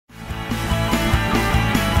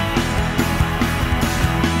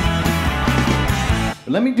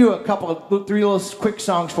Let me do a couple of three little quick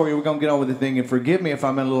songs for you. We're gonna get on with the thing, and forgive me if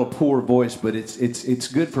I'm in a little poor voice, but it's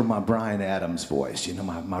good for my Bryan Adams voice, you know,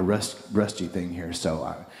 my rusty thing here. So,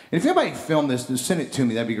 and if anybody filmed this, just send it to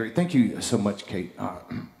me. That'd be great. Thank you so much, Kate.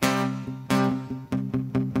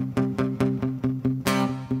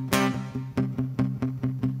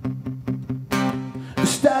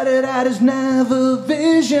 Started out as never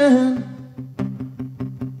vision.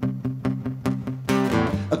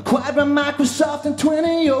 Acquired by Microsoft in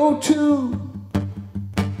 2002.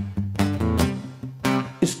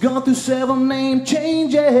 It's gone through several name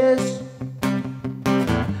changes.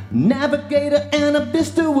 Navigator and a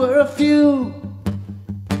Vista were a few.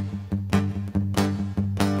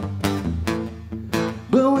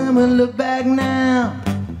 But when we look back now,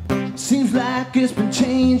 seems like it's been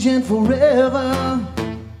changing forever.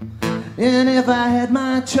 And if I had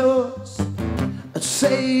my choice, I'd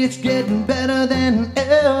say it's getting better than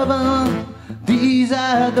ever. These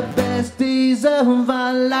are the best days of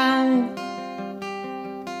our life.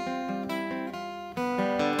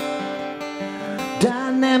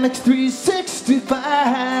 Dynamics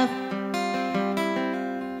 365.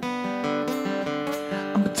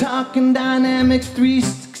 I'm talking Dynamics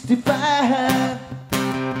 365.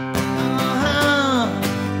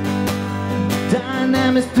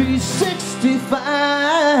 Dynamics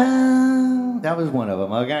 365. That was one of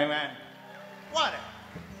them, okay, man? What?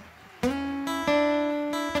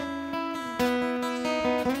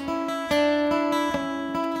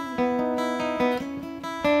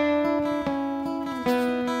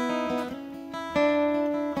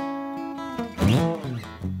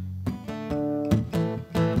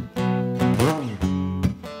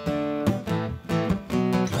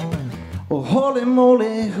 Oh, holy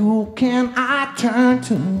moly, who can I turn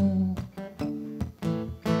to?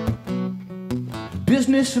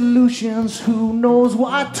 Business solutions, who knows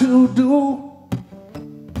what to do?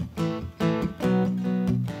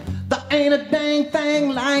 There ain't a dang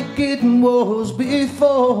thing like it was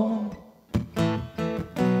before.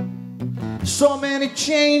 So many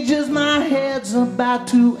changes, my head's about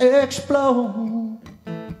to explode.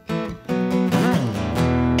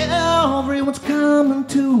 Everyone's coming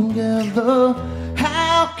together.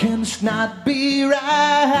 How can this not be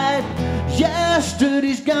right?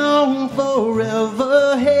 Yesterday's gone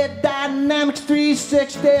forever. Hey, Dynamics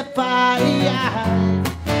 365.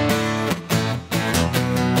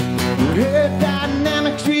 Hey,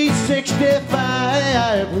 Dynamics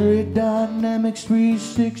 365. Hey, Dynamics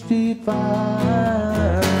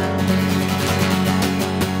 365.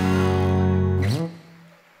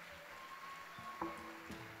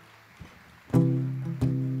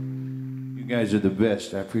 You guys are the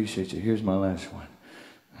best. I appreciate you. Here's my last one.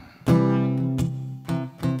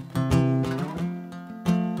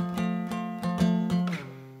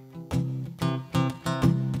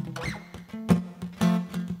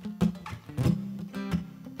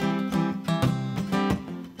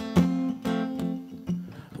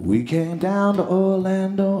 We came down to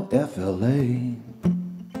Orlando, FLA.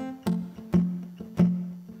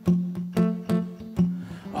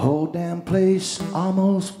 Whole damn place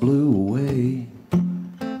almost blew away.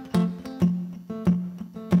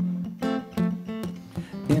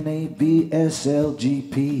 NAV,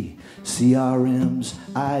 SLGP, CRMs,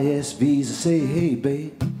 ISVs. I say, hey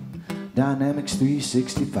babe, Dynamics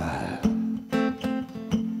 365.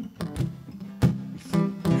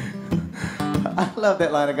 I love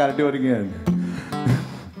that line. I gotta do it again.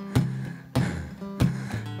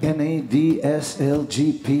 NAV,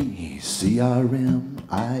 SLGP, CRM,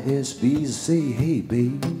 ISVs. Say, hey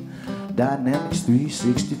babe, Dynamics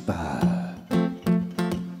 365.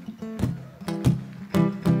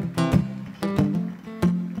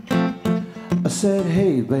 I said,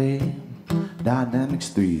 hey babe, Dynamics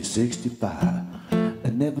 365.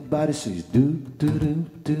 And everybody says, do do do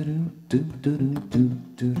do do do do do do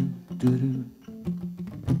do do.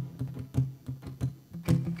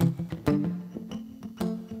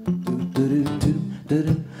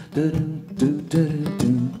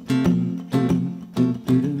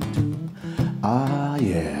 Ah,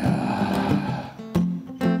 yeah.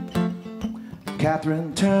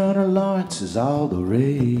 Catherine Turner Lawrence is all the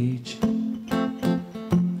rage.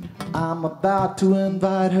 I'm about to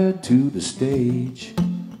invite her to the stage.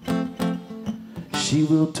 She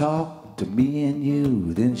will talk to me and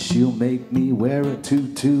you, then she'll make me wear a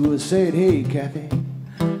tutu. I said, hey, Kathy,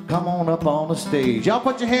 come on up on the stage. Y'all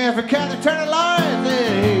put your hands for Catherine Turner Lawrence.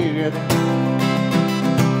 Hey,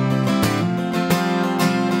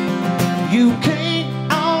 you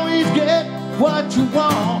can't always get what you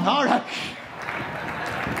want. All right.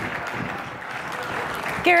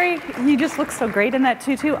 Gary, he just looks so great in that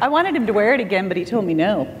tutu. I wanted him to wear it again, but he told me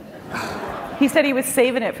no. He said he was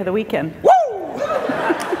saving it for the weekend. Woo!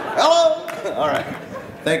 Hello! All right.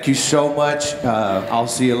 Thank you so much. I'll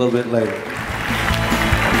see you a little bit later.